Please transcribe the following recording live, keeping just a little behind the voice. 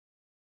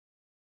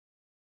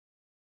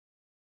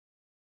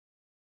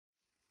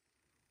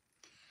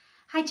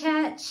Hi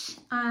church,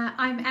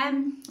 I'm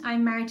Em,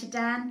 I'm married to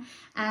Dan,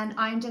 and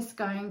I'm just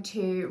going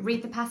to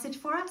read the passage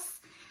for us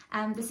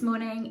this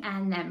morning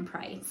and then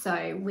pray.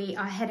 So we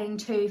are heading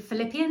to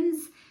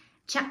Philippians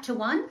chapter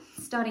 1,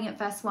 starting at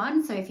verse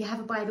 1. So if you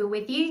have a Bible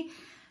with you,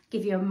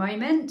 give you a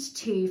moment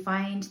to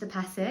find the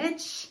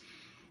passage.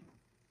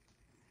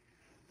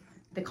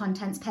 The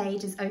contents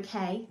page is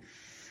okay.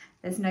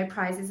 There's no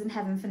prizes in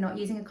heaven for not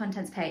using a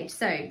contents page.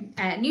 So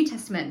New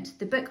Testament,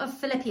 the book of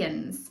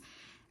Philippians,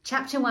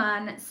 Chapter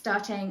 1,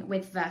 starting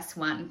with verse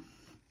 1.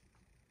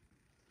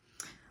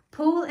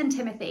 Paul and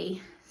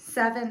Timothy,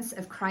 servants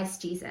of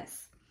Christ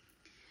Jesus,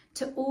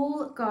 to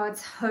all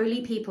God's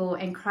holy people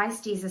in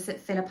Christ Jesus at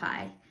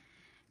Philippi,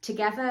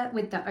 together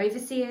with the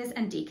overseers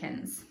and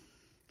deacons,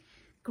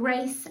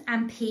 grace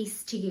and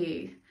peace to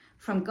you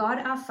from God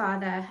our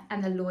Father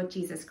and the Lord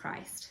Jesus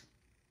Christ.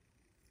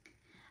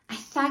 I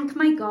thank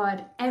my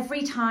God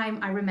every time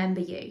I remember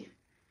you.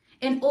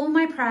 In all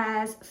my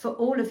prayers for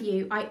all of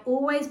you, I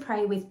always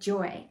pray with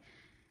joy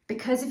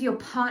because of your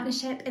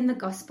partnership in the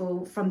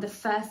gospel from the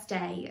first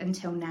day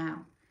until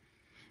now,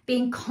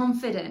 being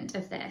confident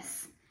of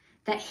this,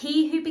 that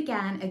he who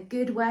began a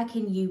good work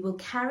in you will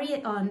carry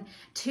it on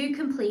to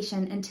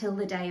completion until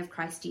the day of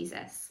Christ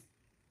Jesus.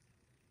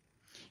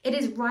 It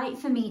is right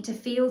for me to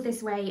feel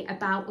this way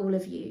about all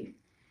of you,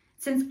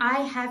 since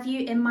I have you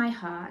in my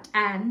heart,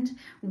 and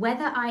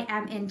whether I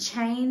am in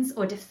chains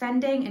or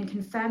defending and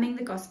confirming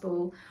the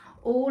gospel,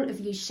 all of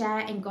you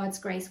share in God's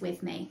grace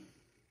with me.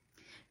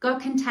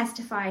 God can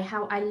testify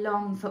how I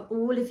long for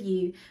all of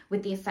you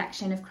with the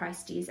affection of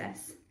Christ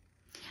Jesus.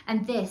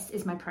 And this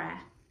is my prayer,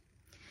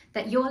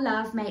 that your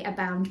love may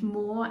abound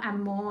more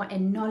and more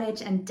in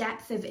knowledge and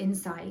depth of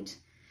insight,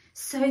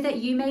 so that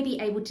you may be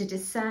able to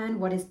discern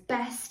what is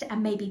best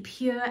and may be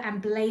pure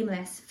and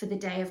blameless for the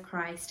day of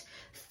Christ,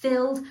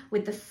 filled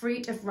with the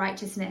fruit of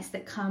righteousness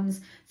that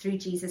comes through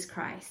Jesus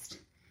Christ,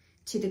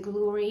 to the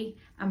glory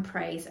and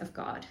praise of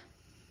God.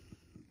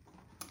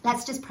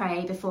 Let's just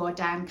pray before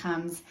Dan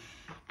comes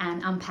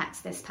and unpacks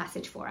this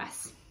passage for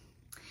us.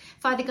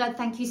 Father God,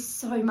 thank you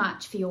so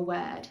much for your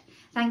word.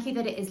 Thank you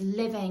that it is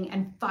living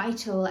and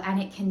vital and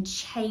it can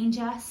change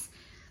us.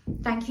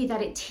 Thank you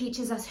that it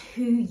teaches us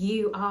who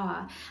you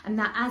are, and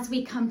that as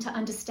we come to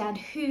understand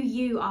who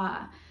you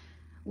are,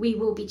 we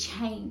will be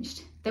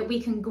changed, that we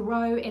can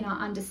grow in our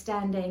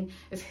understanding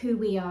of who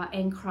we are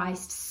in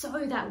Christ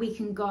so that we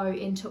can go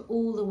into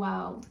all the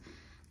world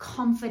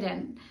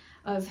confident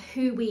of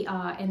who we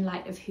are in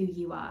light of who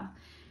you are.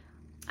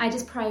 I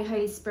just pray,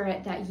 Holy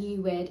Spirit, that you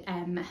would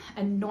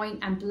anoint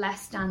and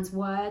bless Dan's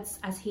words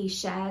as he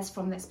shares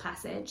from this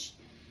passage,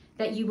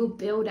 that you will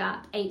build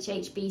up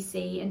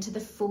HHBC into the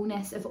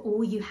fullness of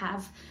all you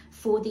have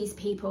for these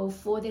people,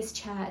 for this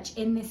church,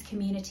 in this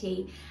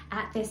community,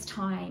 at this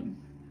time.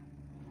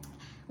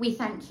 We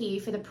thank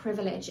you for the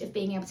privilege of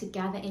being able to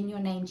gather in your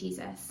name,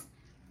 Jesus.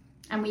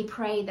 And we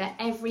pray that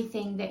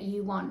everything that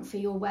you want for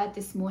your word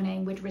this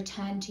morning would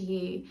return to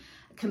you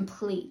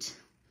complete.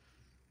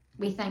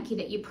 We thank you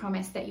that you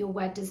promise that your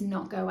word does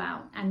not go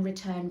out and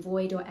return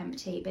void or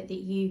empty, but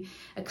that you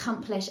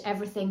accomplish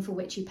everything for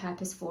which you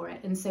purpose for it.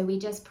 And so we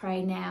just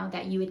pray now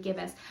that you would give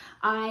us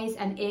eyes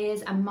and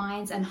ears and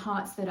minds and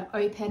hearts that are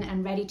open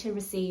and ready to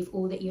receive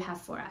all that you have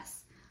for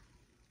us.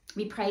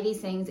 We pray these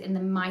things in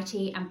the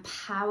mighty and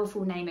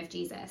powerful name of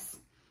Jesus.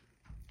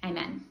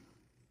 Amen.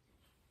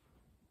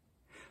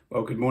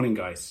 Well, good morning,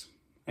 guys.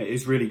 It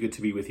is really good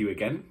to be with you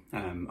again.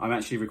 I'm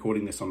actually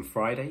recording this on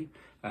Friday,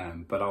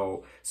 but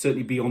I'll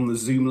certainly be on the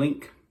Zoom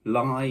link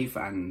live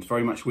and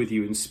very much with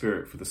you in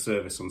spirit for the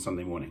service on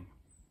Sunday morning.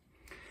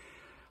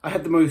 I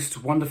had the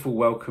most wonderful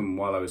welcome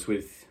while I was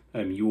with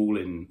you all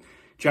in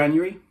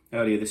January,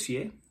 earlier this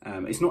year.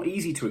 It's not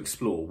easy to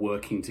explore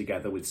working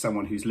together with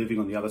someone who's living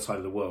on the other side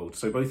of the world.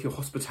 So both your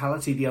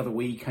hospitality the other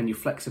week and your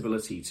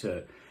flexibility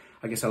to,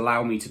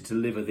 allow me to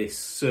deliver this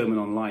sermon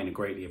online are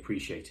greatly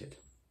appreciated.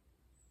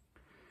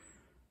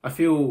 I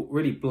feel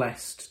really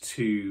blessed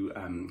to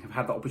have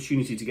had the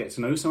opportunity to get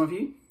to know some of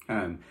you.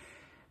 And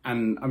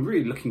I'm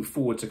really looking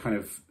forward to kind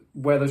of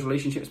where those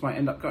relationships might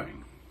end up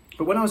going.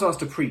 But when I was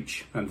asked to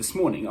preach this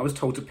morning, I was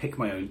told to pick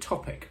my own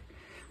topic,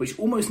 which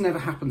almost never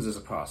happens as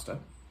a pastor.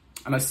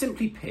 And I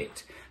simply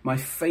picked my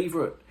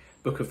favourite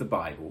book of the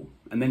Bible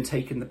and then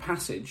taken the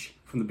passage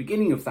from the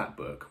beginning of that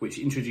book, which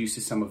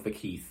introduces some of the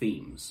key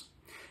themes.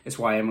 It's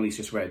why Emily's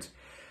just read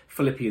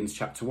Philippians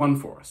chapter 1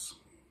 for us.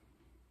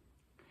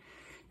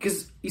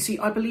 Because, you see,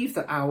 I believe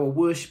that our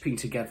worshipping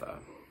together,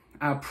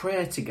 our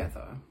prayer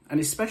together, and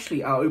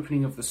especially our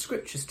opening of the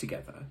scriptures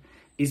together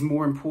is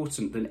more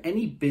important than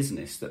any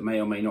business that may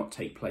or may not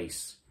take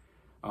place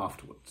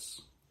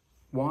afterwards.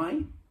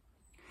 Why?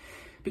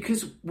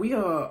 Because we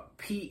are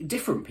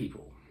different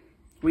people.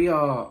 We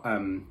are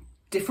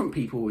different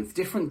people with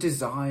different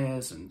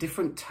desires and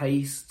different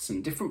tastes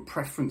and different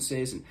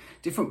preferences and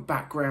different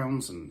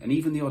backgrounds and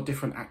even the odd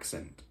different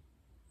accent.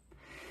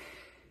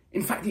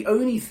 In fact, the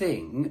only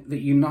thing that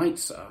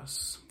unites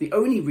us, the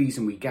only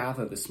reason we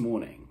gather this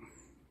morning,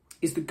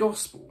 is the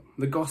gospel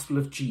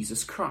of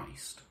Jesus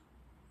Christ.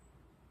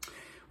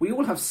 We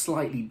all have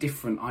slightly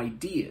different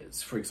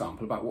ideas, for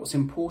example, about what's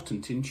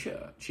important in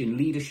church, in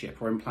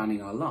leadership, or in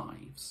planning our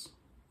lives.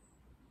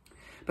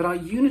 But our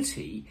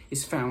unity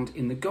is found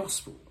in the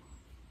gospel.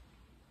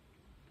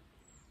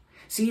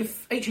 See,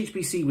 if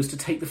HHBC was to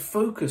take the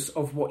focus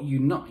of what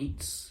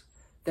unites,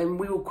 then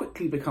we will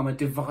quickly become a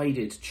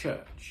divided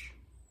church,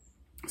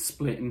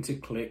 split into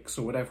cliques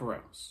or whatever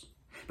else.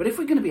 But if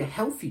we're going to be a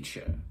healthy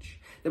church,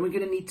 then we're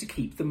going to need to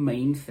keep the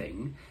main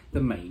thing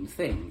the main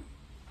thing.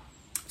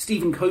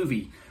 Stephen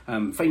Covey,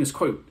 famous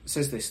quote,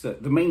 says this,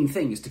 that the main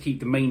thing is to keep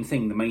the main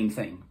thing the main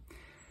thing.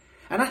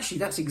 And actually,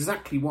 that's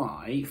exactly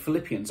why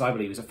Philippians, I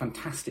believe, is a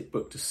fantastic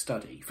book to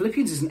study.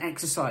 Philippians is an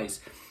exercise,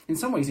 in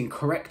some ways, in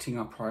correcting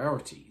our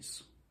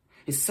priorities.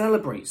 It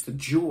celebrates the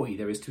joy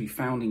there is to be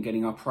found in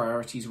getting our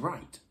priorities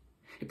right.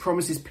 It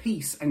promises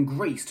peace and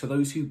grace to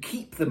those who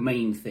keep the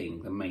main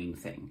thing the main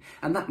thing.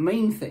 And that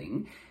main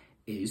thing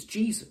is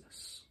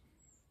Jesus.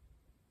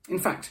 In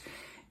fact,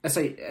 I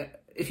say,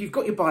 if you've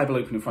got your Bible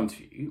open in front of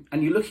you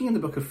and you're looking in the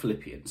book of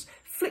Philippians,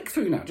 flick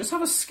through now. Just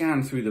have a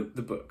scan through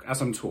the book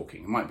as I'm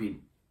talking. It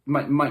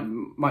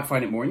might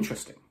find it more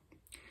interesting.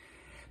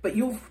 But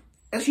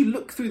as you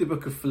look through the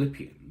book of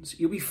Philippians,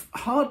 you'll be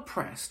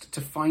hard-pressed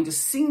to find a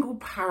single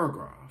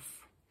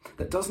paragraph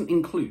that doesn't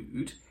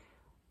include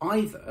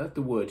either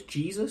the word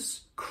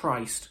Jesus,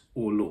 Christ,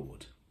 or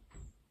Lord.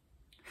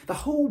 The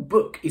whole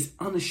book is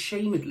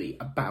unashamedly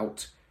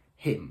about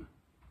him.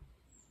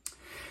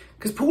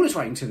 Because Paul is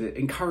writing to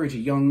encourage a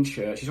young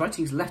church. He's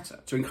writing his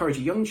letter to encourage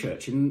a young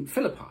church in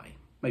Philippi,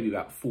 maybe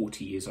about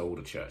 40 years old,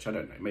 a church, I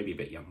don't know, maybe a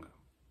bit younger.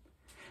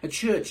 A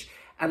church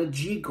at a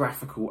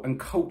geographical and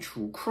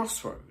cultural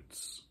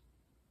crossroads.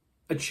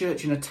 A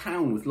church in a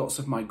town with lots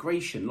of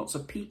migration, lots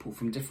of people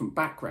from different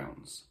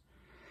backgrounds.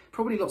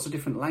 Probably lots of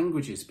different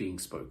languages being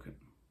spoken.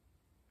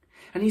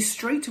 And he's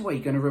straight away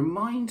going to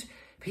remind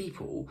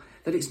people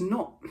that it's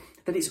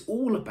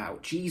all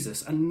about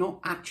Jesus and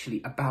not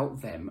actually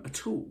about them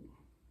at all.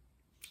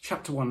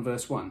 Chapter 1,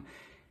 verse 1.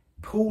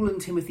 Paul and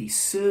Timothy,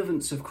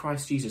 servants of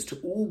Christ Jesus, to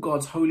all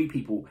God's holy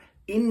people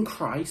in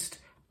Christ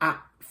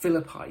at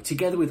Philippi,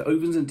 together with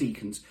overseers and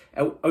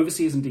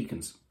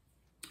deacons.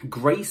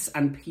 Grace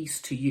and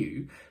peace to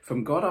you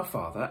from God our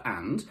Father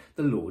and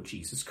the Lord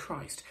Jesus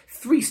Christ.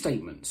 3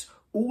 statements,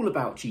 all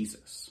about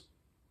Jesus.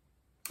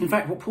 In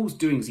fact, what Paul's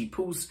doing is he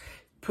pulls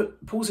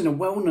in a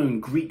well-known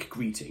Greek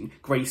greeting,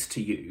 grace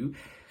to you,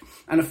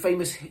 and a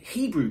famous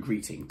Hebrew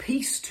greeting,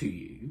 peace to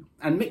you,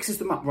 and mixes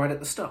them up right at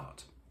the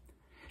start.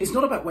 It's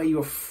not about where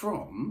you're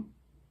from,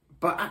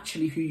 but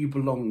actually who you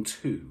belong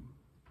to.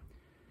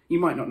 You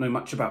might not know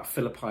much about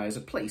Philippi as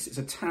a place. It's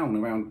a town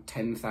around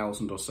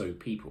 10,000 or so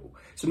people.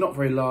 So not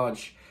very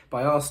large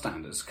by our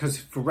standards, because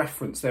for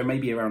reference, there may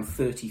be around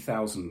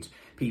 30,000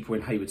 people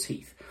in Haywards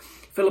Heath.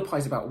 Philippi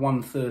is about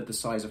 1/3 the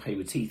size of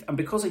Haywards Heath. And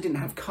because they didn't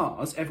have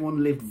cars,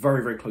 everyone lived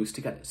very, very close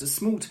together. It's a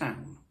small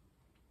town.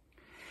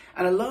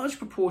 And a large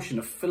proportion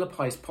of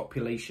Philippi's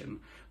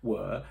population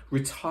were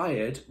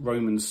retired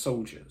Roman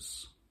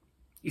soldiers.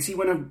 You see,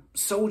 when a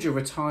soldier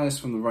retires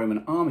from the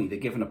Roman army, they're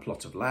given a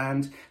plot of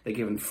land, they're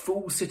given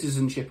full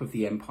citizenship of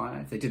the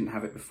empire if they didn't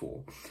have it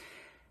before.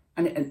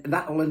 And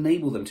that will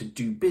enable them to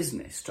do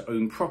business, to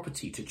own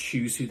property, to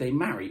choose who they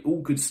marry,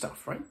 all good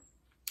stuff, right?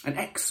 An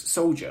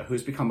ex-soldier who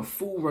has become a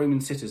full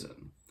Roman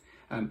citizen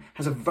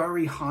has a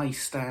very high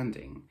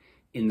standing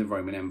in the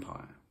Roman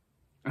Empire,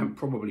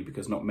 probably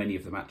because not many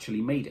of them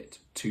actually made it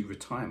to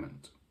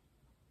retirement.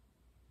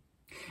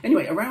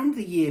 Anyway, around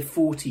the year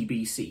 40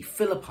 BC,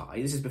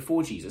 Philippi, this is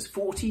before Jesus,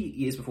 40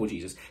 years before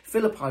Jesus,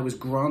 Philippi was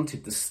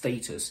granted the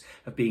status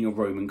of being a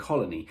Roman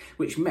colony,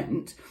 which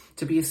meant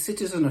to be a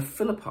citizen of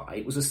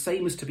Philippi was the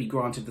same as to be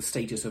granted the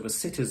status of a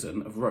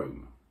citizen of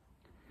Rome.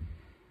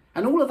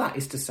 And all of that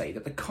is to say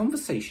that the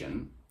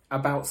conversation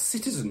about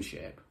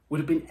citizenship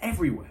would have been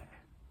everywhere,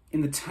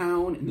 in the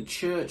town, in the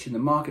church, in the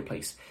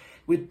marketplace.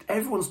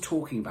 Everyone's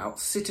talking about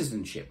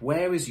citizenship.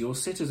 Where is your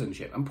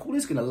citizenship? And Paul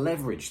is going to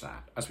leverage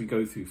that as we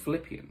go through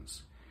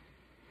Philippians.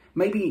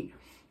 Maybe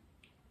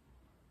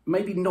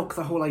knock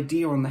the whole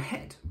idea on the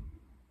head.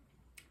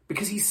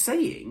 Because he's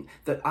saying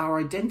that our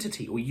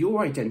identity, or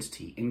your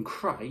identity in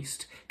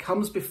Christ,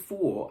 comes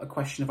before a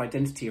question of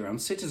identity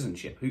around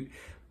citizenship.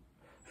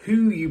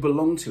 Who you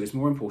belong to is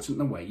more important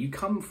than where you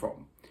come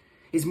from.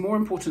 It's more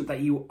important that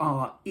you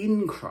are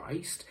in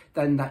Christ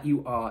than that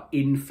you are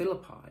in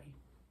Philippi.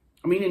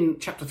 I mean, in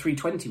chapter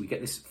 3:20, we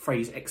get this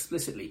phrase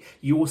explicitly,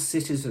 your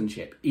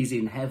citizenship is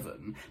in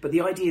heaven. But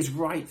the idea is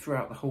right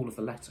throughout the whole of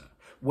the letter.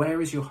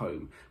 Where is your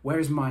home? Where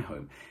is my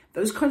home?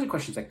 Those kinds of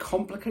questions, they're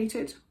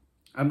complicated.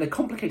 They're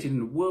complicated in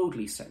a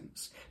worldly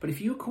sense. But if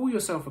you call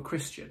yourself a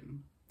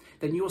Christian,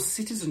 then your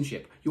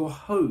citizenship, your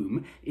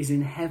home is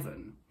in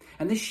heaven.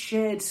 And this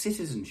shared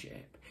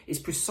citizenship is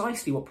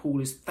precisely what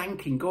Paul is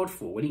thanking God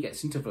for when he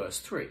gets into verse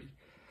 3.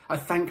 I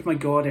thank my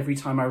God every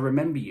time I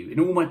remember you. In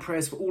all my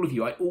prayers for all of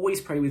you, I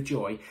always pray with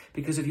joy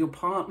because of your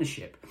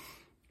partnership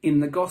in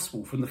the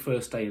gospel from the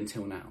first day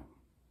until now.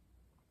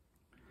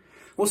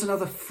 What's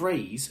another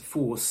phrase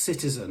for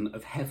citizen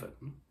of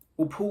heaven?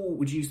 Well, Paul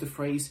would use the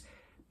phrase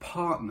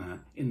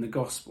partner in the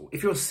gospel.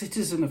 If you're a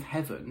citizen of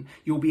heaven,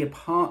 you'll be a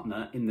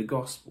partner in the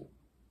gospel.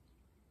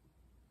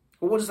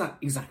 Well, what does that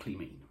exactly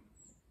mean?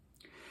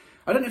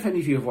 I don't know if any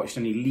of you have watched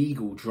any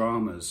legal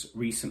dramas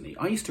recently.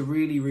 I used to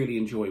really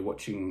enjoy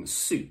watching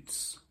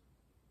Suits.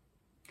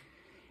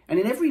 And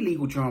in every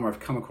legal drama I've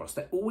come across,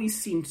 there always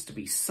seems to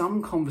be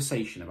some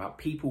conversation about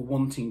people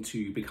wanting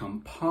to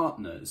become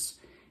partners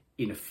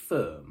in a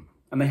firm.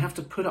 And they have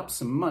to put up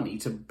some money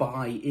to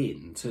buy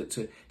in,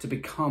 to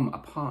become a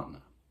partner.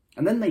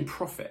 And then they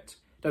profit,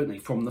 don't they,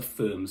 from the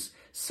firm's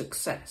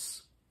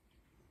success.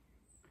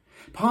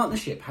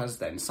 Partnership has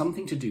then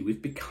something to do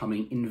with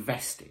becoming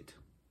invested.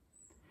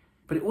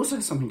 But it also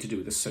has something to do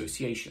with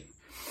association.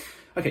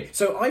 Okay,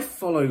 so I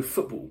follow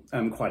football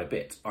quite a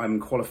bit. I'm a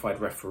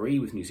qualified referee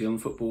with New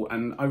Zealand football,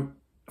 and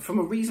from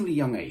a reasonably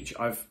young age,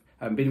 I've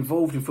been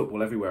involved in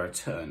football everywhere I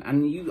turn,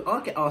 and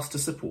I get asked to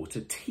support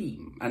a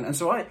team. And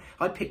so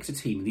I picked a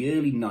team in the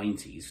early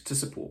 90s to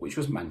support, which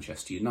was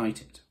Manchester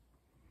United.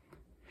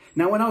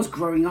 Now, when I was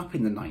growing up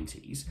in the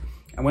 90s,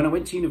 and when I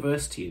went to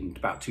university in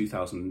about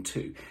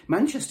 2002,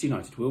 Manchester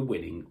United were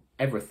winning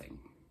everything.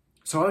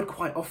 So I would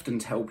quite often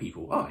tell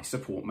people, I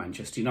support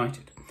Manchester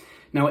United.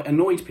 Now, it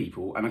annoyed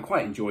people, and I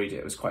quite enjoyed it.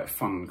 It was quite a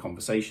fun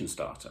conversation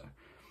starter.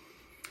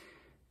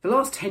 The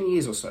last 10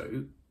 years or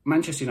so,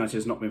 Manchester United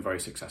has not been very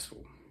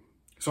successful.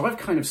 So I've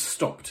kind of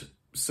stopped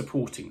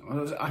supporting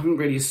them. I haven't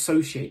really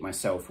associated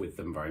myself with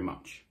them very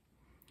much.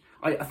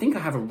 I think I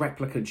have a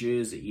replica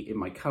jersey in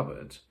my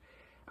cupboard,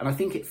 and I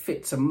think it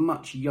fits a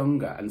much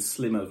younger and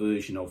slimmer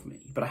version of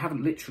me, but I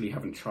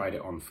haven't tried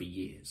it on for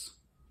years.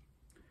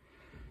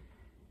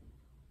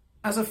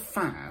 As a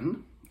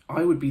fan,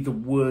 I would be the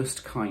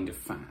worst kind of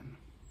fan.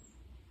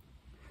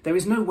 There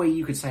is no way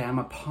you could say I'm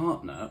a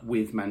partner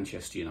with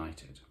Manchester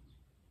United.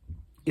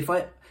 If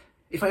I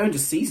owned a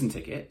season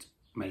ticket,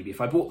 maybe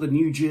if I bought the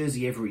new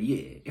jersey every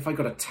year, if I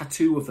got a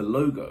tattoo of the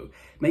logo,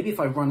 maybe if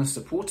I run a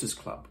supporters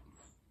club,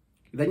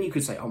 then you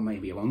could say, oh,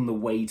 maybe I'm on the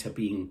way to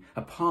being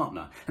a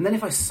partner. And then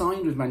if I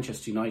signed with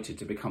Manchester United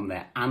to become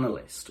their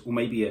analyst, or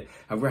maybe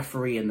a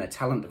referee in their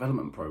talent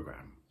development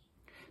program,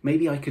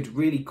 maybe I could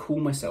really call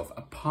myself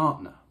a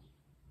partner.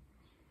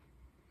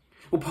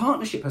 Well,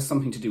 partnership has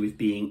something to do with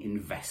being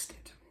invested.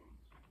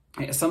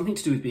 It has something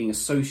to do with being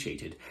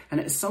associated, and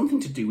it has something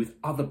to do with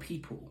other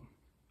people.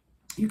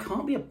 You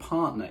can't be a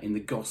partner in the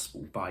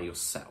gospel by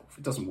yourself.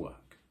 It doesn't work.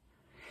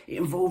 It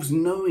involves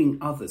knowing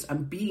others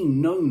and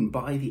being known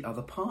by the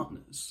other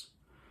partners.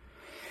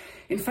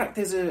 In fact,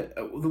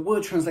 the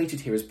word translated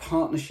here as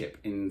partnership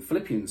in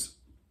Philippians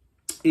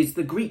is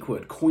the Greek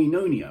word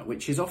koinonia,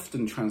 which is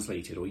often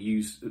translated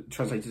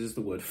as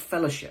the word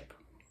fellowship.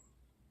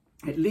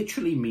 It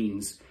literally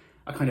means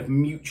a kind of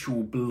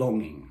mutual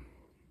belonging.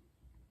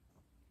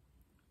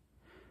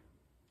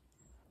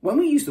 When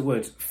we use the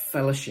word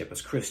fellowship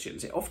as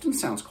Christians, it often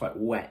sounds quite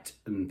wet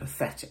and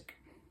pathetic.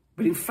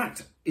 But in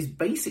fact, is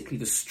basically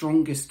the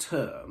strongest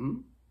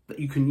term that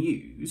you can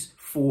use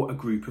for a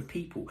group of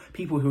people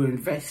who are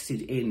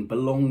invested in,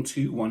 belong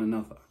to one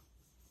another.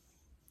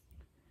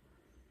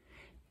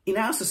 In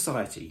our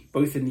society,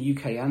 both in the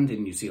UK and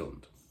in New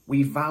Zealand,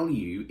 we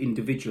value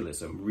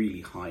individualism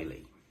really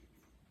highly.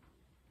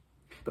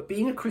 But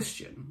being a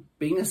Christian,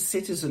 being a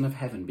citizen of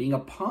heaven, being a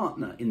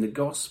partner in the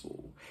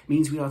gospel,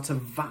 means we are to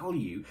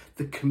value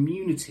the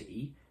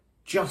community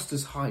just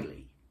as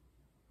highly.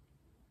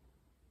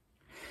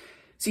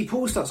 See,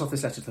 Paul starts off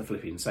this letter to the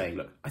Philippians saying,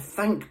 look, I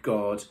thank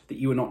God that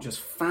you are not just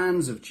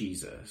fans of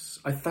Jesus.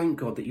 I thank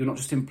God that you're not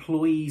just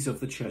employees of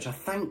the church. I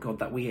thank God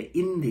that we are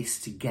in this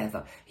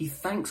together. He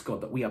thanks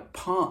God that we are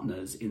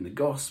partners in the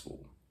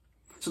gospel.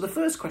 So the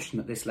first question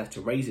that this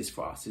letter raises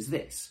for us is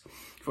this.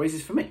 It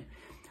raises for me.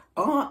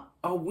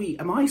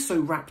 Am I so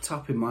wrapped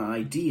up in my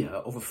idea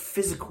of a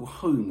physical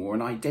home or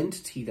an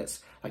identity that's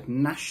like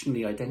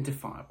nationally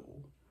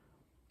identifiable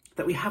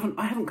that I haven't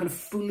kind of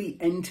fully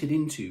entered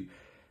into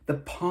the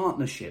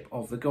partnership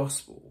of the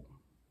gospel?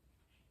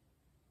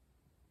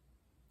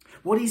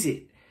 What is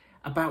it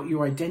about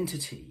your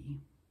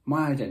identity,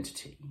 my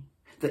identity,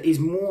 that is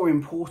more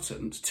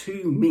important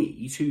to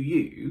me, to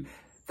you,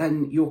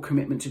 than your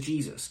commitment to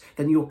Jesus,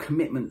 than your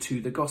commitment to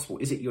the gospel?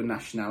 Is it your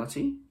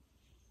nationality?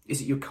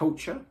 Is it your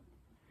culture?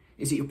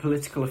 Is it your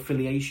political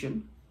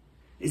affiliation?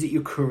 Is it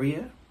your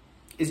career?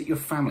 Is it your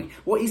family?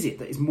 What is it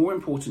that is more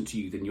important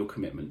to you than your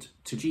commitment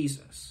to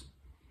Jesus?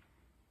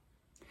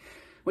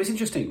 Well, it's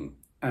interesting.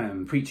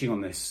 Preaching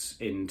on this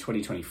in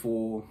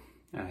 2024,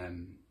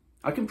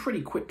 I can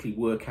pretty quickly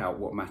work out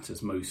what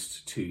matters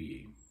most to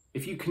you.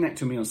 If you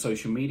connect with me on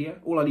social media,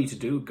 all I need to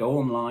do is go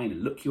online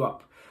and look you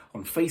up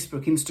on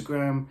Facebook,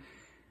 Instagram,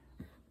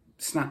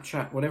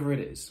 Snapchat, whatever it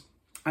is.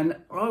 And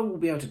I will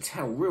be able to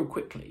tell real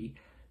quickly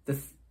that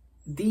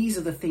these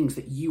are the things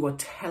that you are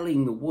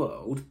telling the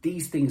world,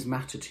 these things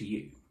matter to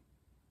you.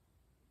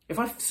 If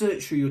I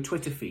search through your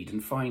Twitter feed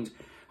and find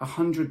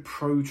 100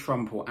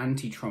 pro-Trump or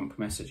anti-Trump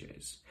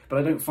messages, but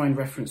I don't find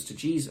reference to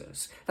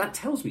Jesus, that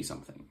tells me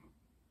something.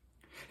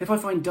 If I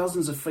find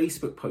dozens of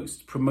Facebook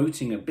posts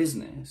promoting a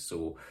business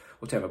or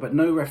whatever, but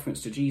no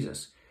reference to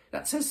Jesus,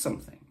 that says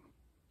something.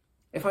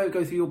 If I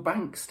go through your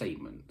bank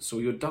statements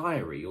or your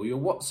diary or your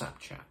WhatsApp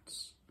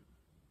chats?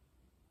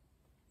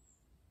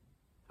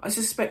 I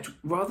suspect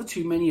rather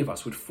too many of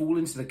us would fall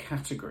into the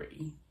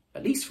category,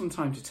 at least from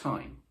time to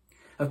time,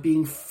 of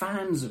being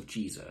fans of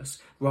Jesus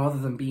rather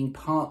than being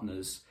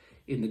partners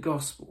in the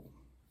gospel.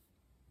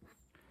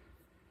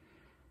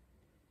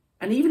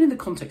 And even in the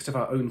context of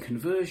our own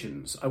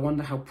conversions, I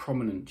wonder how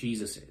prominent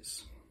Jesus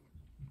is.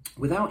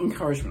 Without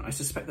encouragement, I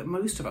suspect that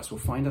most of us will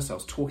find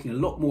ourselves talking a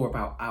lot more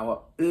about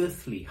our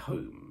earthly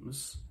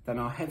homes than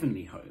our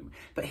heavenly home.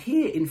 But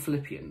here in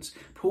Philippians,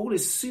 Paul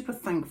is super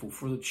thankful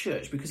for the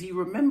church because he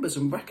remembers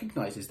and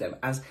recognises them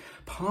as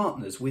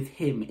partners with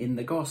him in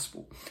the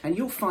gospel. And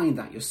you'll find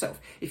that yourself.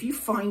 If you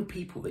find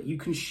people that you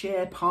can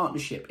share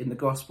partnership in the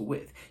gospel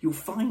with, you'll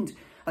find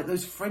like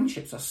those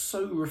friendships are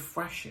so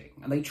refreshing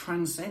and they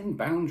transcend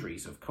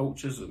boundaries of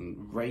cultures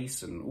and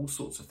race and all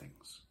sorts of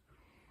things.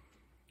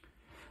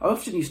 I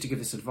often used to give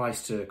this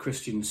advice to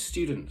Christian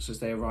students as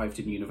they arrived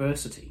in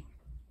university.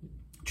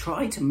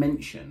 Try to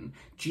mention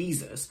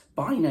Jesus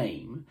by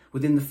name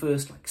within the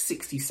first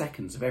 60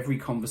 seconds of every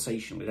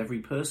conversation with every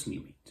person you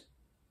meet.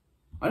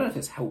 I don't know if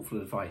it's helpful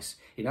advice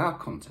in our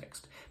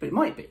context, but it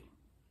might be.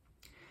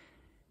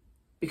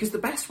 Because the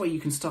best way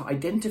you can start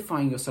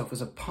identifying yourself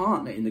as a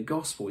partner in the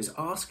gospel is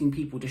asking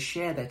people to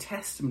share their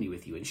testimony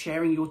with you and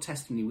sharing your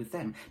testimony with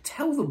them.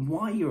 Tell them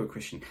why you're a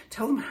Christian.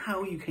 Tell them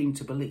how you came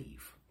to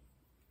believe.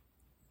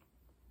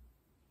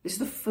 This is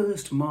the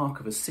first mark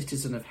of a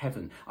citizen of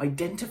heaven,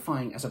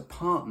 identifying as a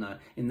partner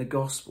in the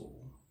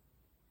gospel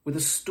with a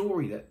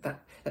story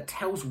that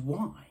tells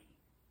why.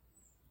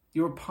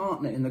 You're a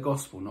partner in the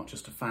gospel, not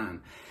just a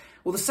fan.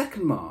 Well, the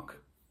second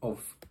mark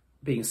of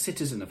being a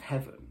citizen of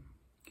heaven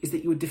is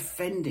that you are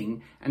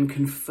defending and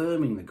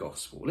confirming the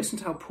gospel. Listen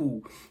to how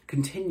Paul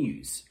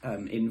continues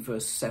in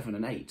verse 7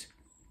 and 8.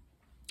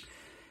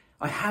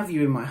 I have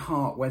you in my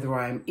heart, whether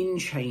I am in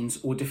chains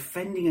or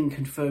defending and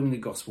confirming the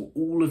gospel,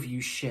 all of you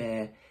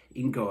share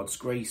in God's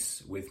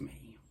grace with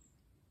me.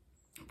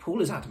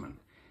 Paul is adamant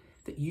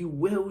that you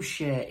will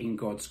share in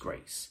God's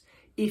grace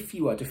if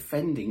you are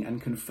defending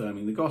and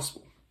confirming the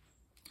gospel.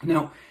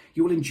 Now,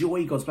 you will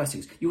enjoy God's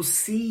blessings. You'll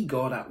see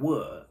God at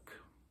work.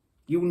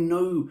 You'll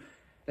know,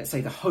 let's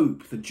say, the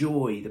hope, the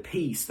joy, the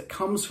peace that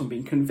comes from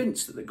being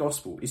convinced that the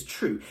gospel is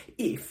true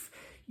if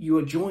you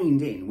are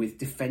joined in with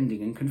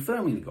defending and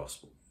confirming the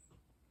gospel.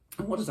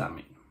 And what does that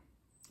mean?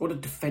 What do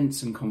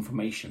defence and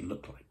confirmation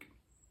look like?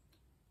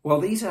 Well,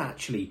 these are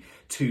actually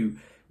two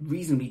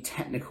reasonably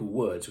technical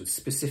words with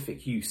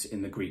specific use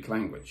in the Greek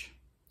language.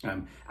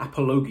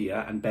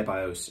 Apologia and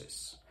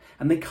bebiosis.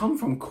 And they come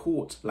from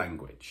court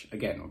language.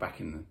 Again, we're back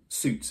in the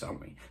suits,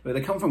 aren't we? But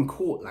they come from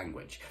court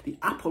language. The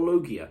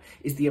apologia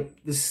is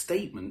the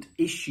statement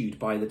issued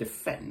by the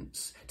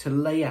defence to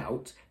lay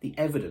out the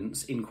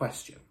evidence in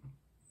question,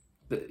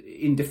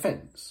 in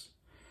defence.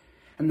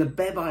 And the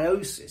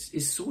bebiosis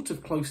is sort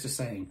of close to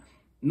saying,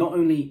 not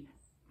only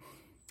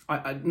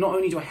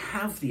do I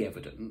have the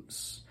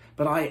evidence,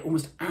 but I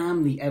almost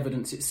am the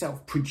evidence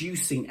itself,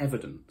 producing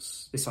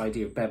evidence, this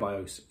idea of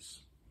bebiosis.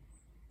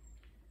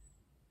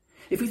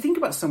 If we think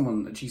about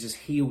someone that Jesus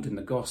healed in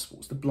the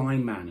Gospels, the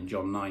blind man in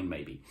John 9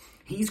 maybe,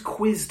 he's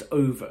quizzed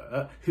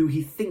over who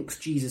he thinks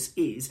Jesus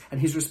is,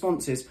 and his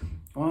response is,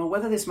 well,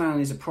 whether this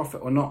man is a prophet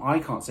or not, I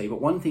can't say, but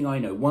one thing I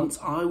know, once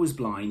I was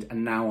blind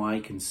and now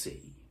I can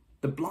see.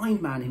 The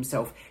blind man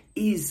himself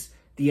is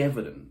the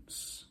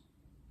evidence,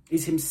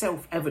 is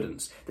himself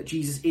evidence that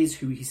Jesus is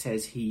who he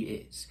says he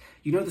is.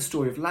 You know the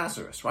story of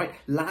Lazarus, right?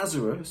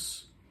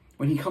 Lazarus,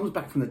 when he comes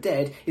back from the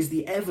dead, is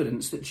the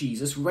evidence that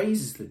Jesus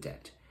raises the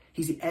dead.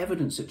 He's the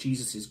evidence that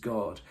Jesus is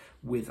God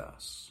with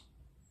us.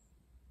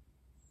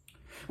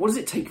 What does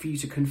it take for you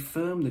to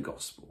confirm the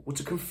gospel? Well,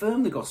 to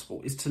confirm the gospel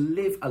is to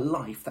live a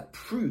life that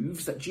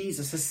proves that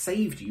Jesus has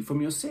saved you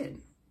from your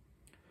sin.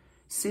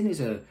 Sin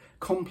is a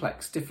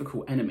complex,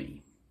 difficult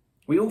enemy.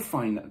 We all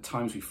find that at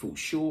times we fall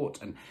short,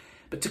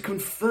 but to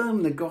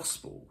confirm the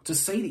gospel, to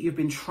say that you've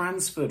been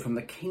transferred from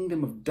the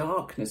kingdom of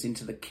darkness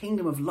into the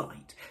kingdom of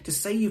light, to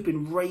say you've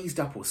been raised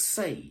up or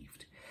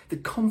saved, the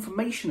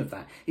confirmation of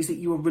that is that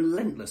you are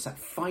relentless at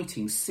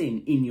fighting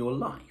sin in your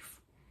life.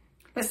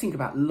 Let's think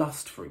about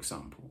lust, for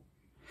example.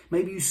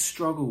 Maybe you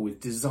struggle with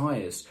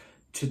desires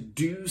to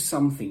do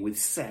something with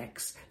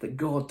sex that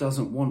God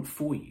doesn't want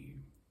for you.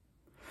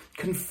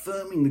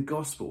 Confirming the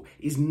gospel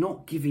is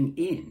not giving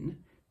in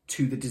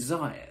to the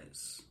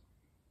desires,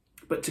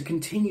 but to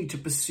continue to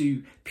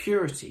pursue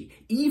purity,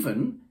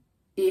 even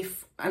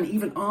if and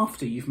even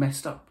after you've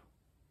messed up.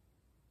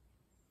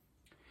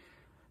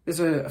 There's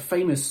a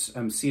famous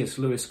C.S.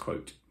 Lewis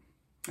quote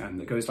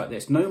that goes like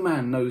this: "No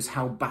man knows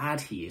how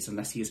bad he is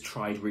unless he has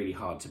tried really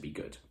hard to be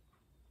good."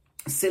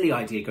 A silly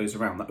idea goes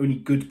around that only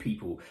good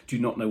people do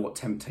not know what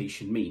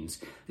temptation means.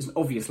 It's an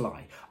obvious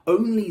lie.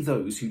 Only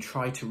those who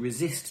try to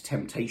resist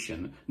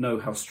temptation know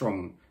how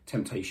strong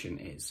temptation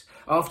is.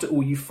 After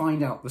all, you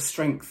find out the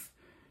strength,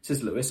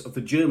 says Lewis, of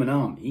the German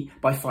army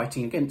by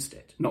fighting against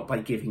it, not by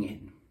giving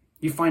in.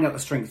 You find out the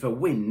strength of a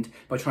wind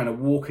by trying to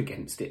walk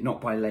against it,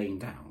 not by laying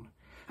down.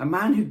 A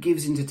man who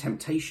gives into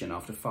temptation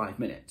after 5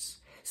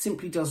 minutes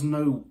simply does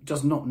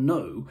not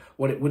know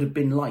what it would have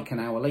been like an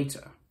hour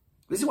later.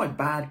 This is why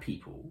bad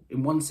people,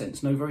 in one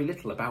sense, know very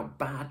little about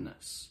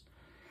badness.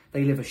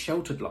 They live a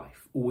sheltered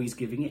life, always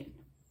giving in.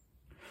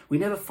 We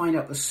never find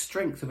out the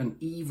strength of an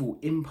evil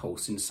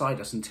impulse inside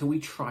us until we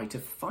try to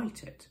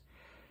fight it.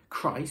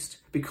 Christ,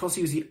 because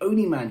he was the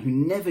only man who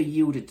never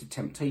yielded to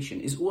temptation,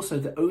 is also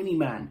the only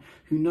man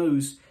who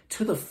knows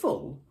to the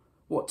full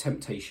what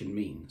temptation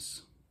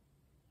means.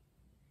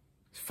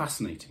 It's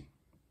fascinating.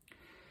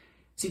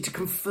 See, to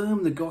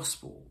confirm the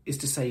gospel is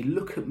to say,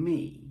 look at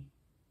me.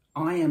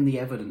 I am the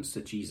evidence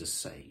that Jesus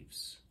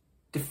saves.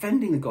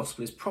 Defending the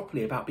gospel is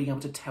properly about being able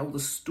to tell the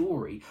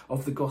story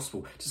of the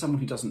gospel to someone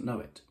who doesn't know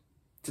it.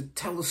 To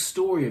tell the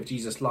story of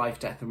Jesus' life,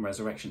 death and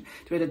resurrection.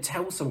 To be able to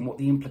tell someone what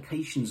the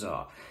implications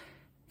are.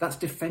 That's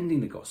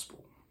defending the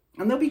gospel.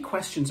 And there'll be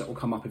questions that will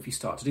come up if you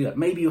start to do that.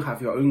 Maybe you'll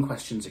have your own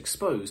questions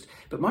exposed.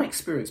 But my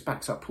experience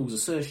backs up Paul's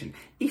assertion.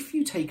 If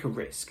you take a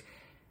risk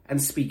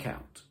and speak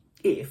out,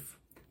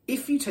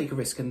 if you take a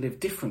risk and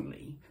live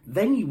differently,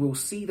 then you will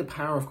see the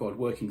power of God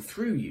working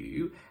through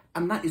you,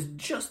 and that is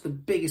just the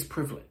biggest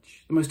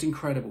privilege, the most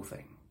incredible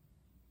thing.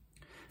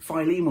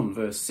 Philemon,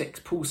 verse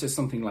 6, Paul says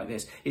something like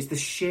this: it's the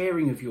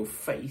sharing of your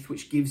faith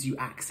which gives you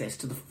access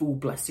to the full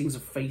blessings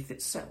of faith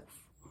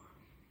itself.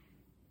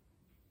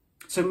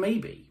 So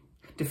maybe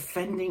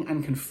defending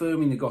and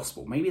confirming the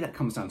gospel, maybe that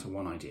comes down to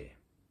one idea.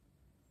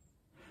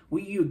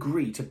 Will you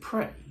agree to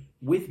pray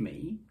with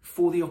me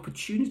for the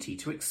opportunity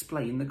to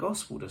explain the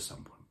gospel to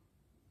someone?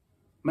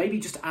 Maybe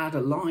just add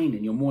a line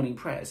in your morning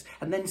prayers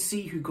and then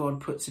see who God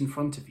puts in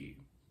front of you.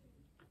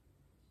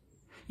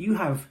 You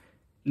have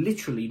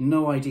literally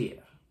no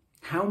idea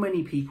how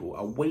many people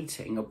are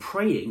waiting or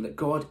praying that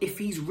God, if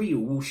he's real,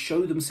 will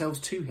show themselves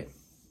to him.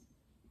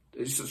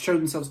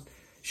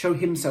 Show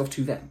himself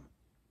to them.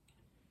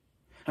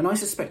 And I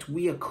suspect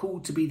we are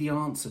called to be the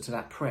answer to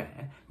that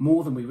prayer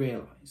more than we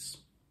realise.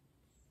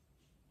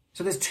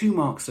 So there's 2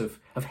 marks of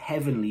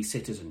heavenly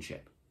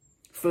citizenship.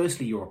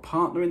 Firstly, you're a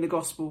partner in the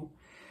gospel,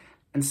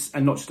 and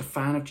not just a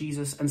fan of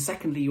Jesus. And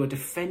secondly, you are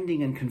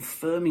defending and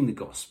confirming the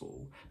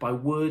gospel by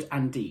word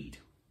and deed.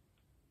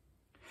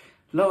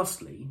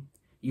 Lastly,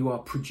 you are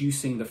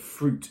producing the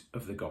fruit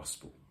of the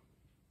gospel.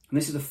 And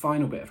this is the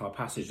final bit of our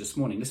passage this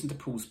morning. Listen to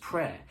Paul's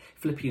prayer,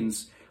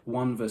 Philippians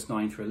 1, verse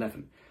 9 through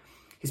 11.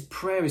 His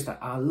prayer is that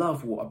our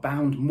love will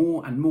abound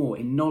more and more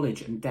in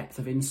knowledge and depth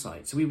of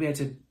insight, so we'll be able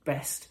to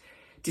best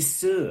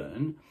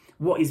discern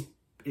what is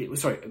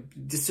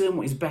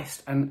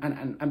best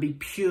and be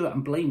pure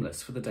and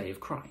blameless for the day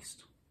of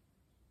Christ.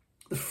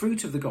 The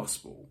fruit of the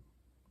gospel,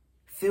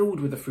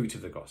 filled with the fruit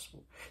of the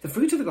gospel,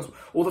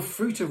 or the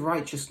fruit of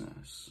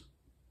righteousness,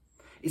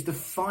 is the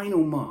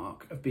final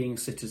mark of being a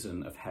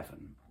citizen of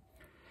heaven.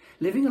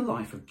 Living a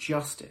life of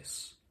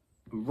justice,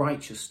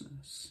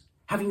 righteousness,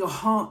 having your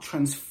heart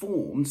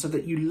transformed so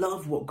that you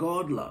love what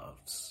God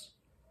loves.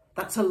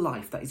 That's a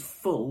life that is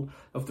full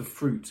of the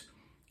fruit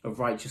of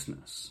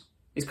righteousness.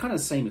 It's kind of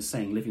the same as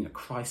saying living a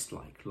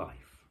Christ-like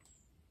life.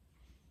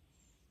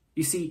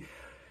 You see,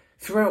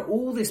 throughout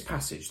all this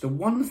passage, the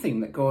one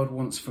thing that God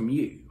wants from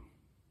you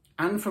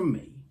and from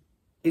me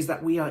is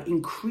that we are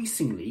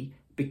increasingly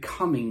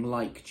becoming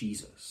like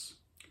Jesus.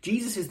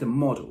 Jesus is the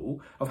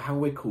model of how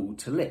we're called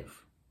to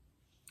live.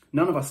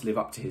 None of us live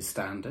up to his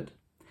standard,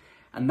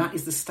 and that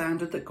is the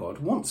standard that God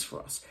wants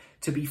for us,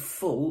 to be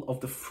full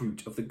of the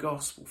fruit of the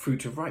gospel,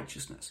 fruit of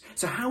righteousness.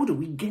 So how do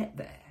we get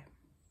there?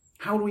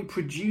 How do we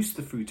produce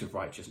the fruit of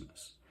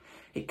righteousness?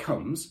 It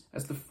comes,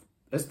 as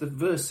the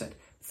verse said,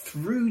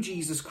 through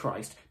Jesus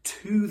Christ,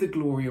 to the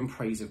glory and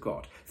praise of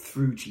God,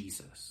 through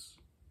Jesus.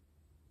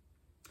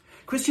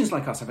 Christians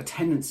like us have a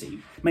tendency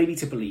maybe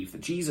to believe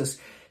that Jesus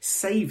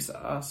saves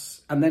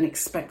us and then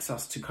expects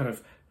us to kind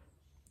of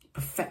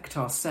perfect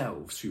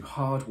ourselves through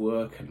hard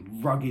work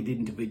and rugged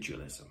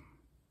individualism.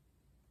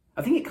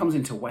 I think it comes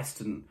into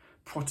Western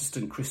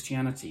Protestant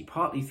Christianity,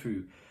 partly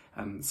through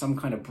some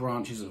kind of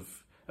branches of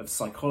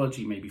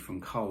psychology, maybe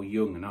from Carl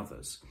Jung and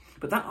others.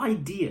 But that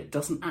idea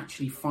doesn't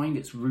actually find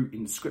its root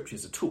in the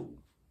scriptures at all.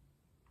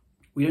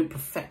 We don't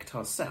perfect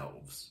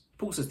ourselves.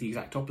 Paul says the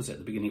exact opposite at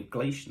the beginning of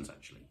Galatians,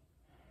 actually.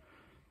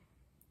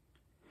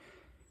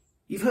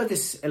 You've heard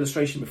this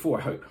illustration before,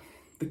 I hope.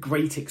 The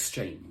great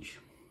exchange.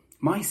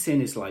 My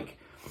sin is like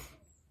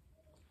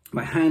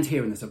my hand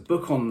here, and there's a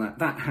book on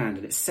that hand,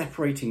 and it's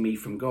separating me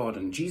from God,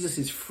 and Jesus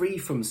is free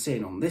from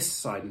sin on this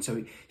side, and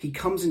so he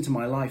comes into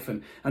my life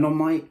and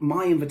on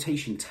my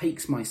invitation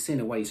takes my sin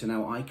away, so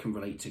now I can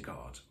relate to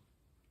God.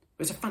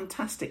 It's a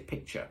fantastic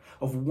picture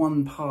of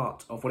one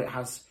part of what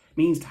it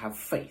means to have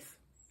faith,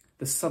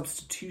 the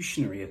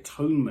substitutionary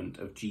atonement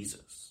of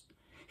Jesus.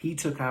 He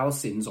took our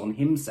sins on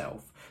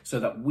himself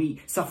so that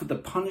we suffered the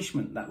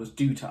punishment that was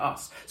due to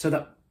us, so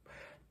that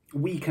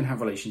we can have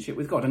a relationship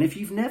with God. And if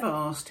you've never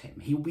asked him,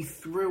 he will be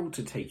thrilled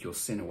to take your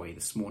sin away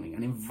this morning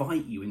and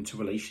invite you into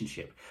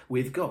relationship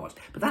with God.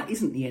 But that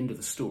isn't the end of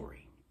the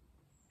story.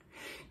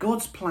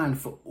 God's plan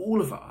for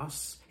all of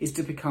us is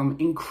to become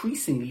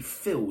increasingly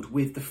filled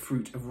with the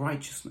fruit of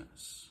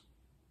righteousness.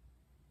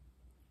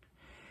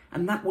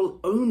 And that will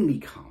only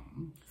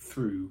come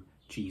through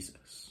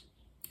Jesus.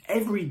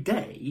 Every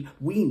day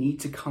we need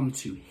to come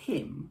to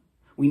him.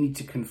 We need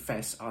to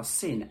confess our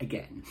sin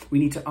again. We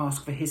need to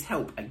ask for his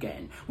help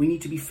again. We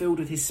need to be filled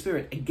with his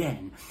Spirit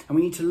again. And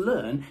we need to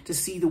learn to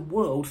see the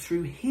world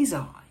through his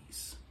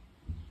eyes.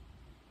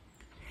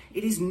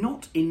 It is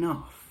not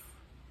enough.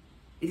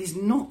 It is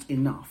not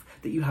enough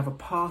that you have a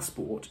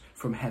passport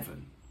from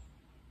heaven.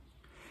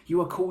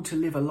 You are called to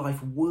live a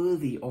life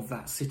worthy of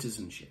that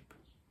citizenship.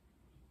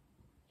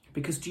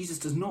 Because Jesus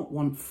does not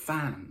want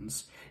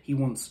fans, he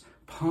wants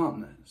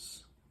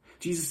partners.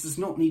 Jesus does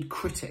not need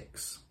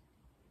critics.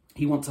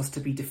 He wants us to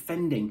be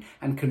defending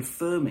and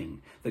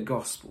confirming the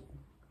gospel.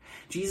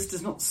 Jesus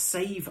does not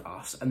save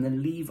us and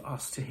then leave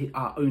us to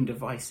our own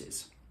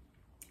devices.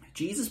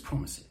 Jesus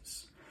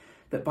promises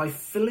that by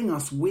filling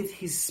us with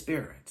his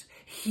Spirit,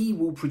 he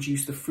will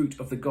produce the fruit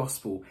of the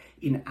gospel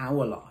in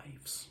our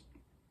lives.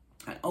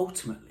 And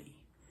ultimately,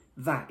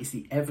 that is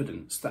the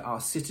evidence that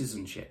our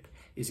citizenship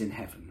is in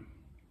heaven.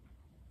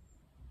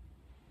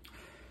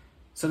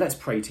 So let's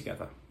pray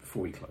together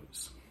before we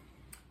close.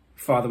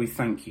 Father, we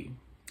thank you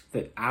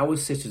that our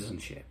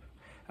citizenship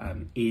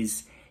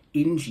is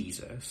in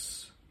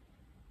Jesus.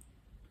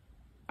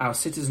 Our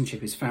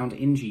citizenship is found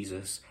in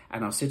Jesus,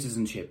 and our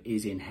citizenship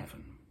is in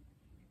heaven.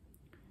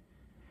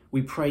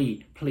 We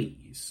pray,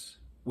 please,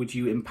 would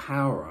you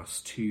empower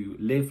us to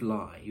live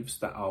lives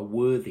that are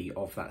worthy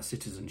of that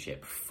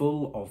citizenship,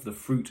 full of the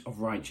fruit of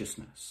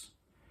righteousness,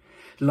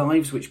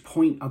 lives which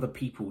point other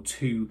people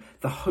to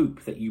the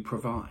hope that you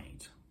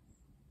provide.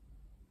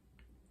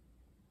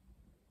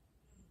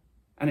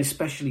 And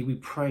especially we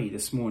pray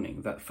this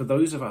morning that for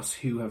those of us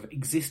who have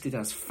existed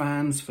as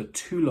fans for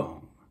too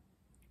long,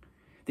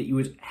 that you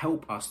would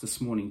help us this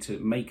morning to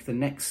make the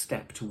next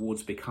step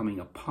towards becoming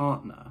a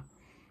partner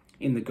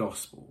in the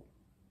gospel.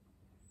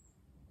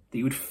 That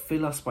you would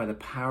fill us by the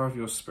power of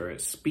your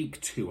Spirit,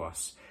 speak to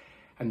us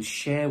and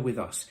share with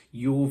us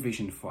your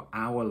vision for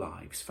our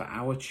lives, for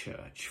our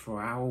church,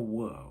 for our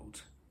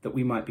world, that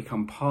we might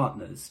become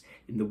partners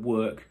in the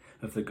work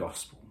of the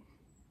gospel.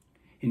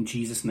 In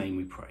Jesus' name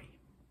we pray.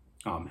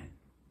 Amen.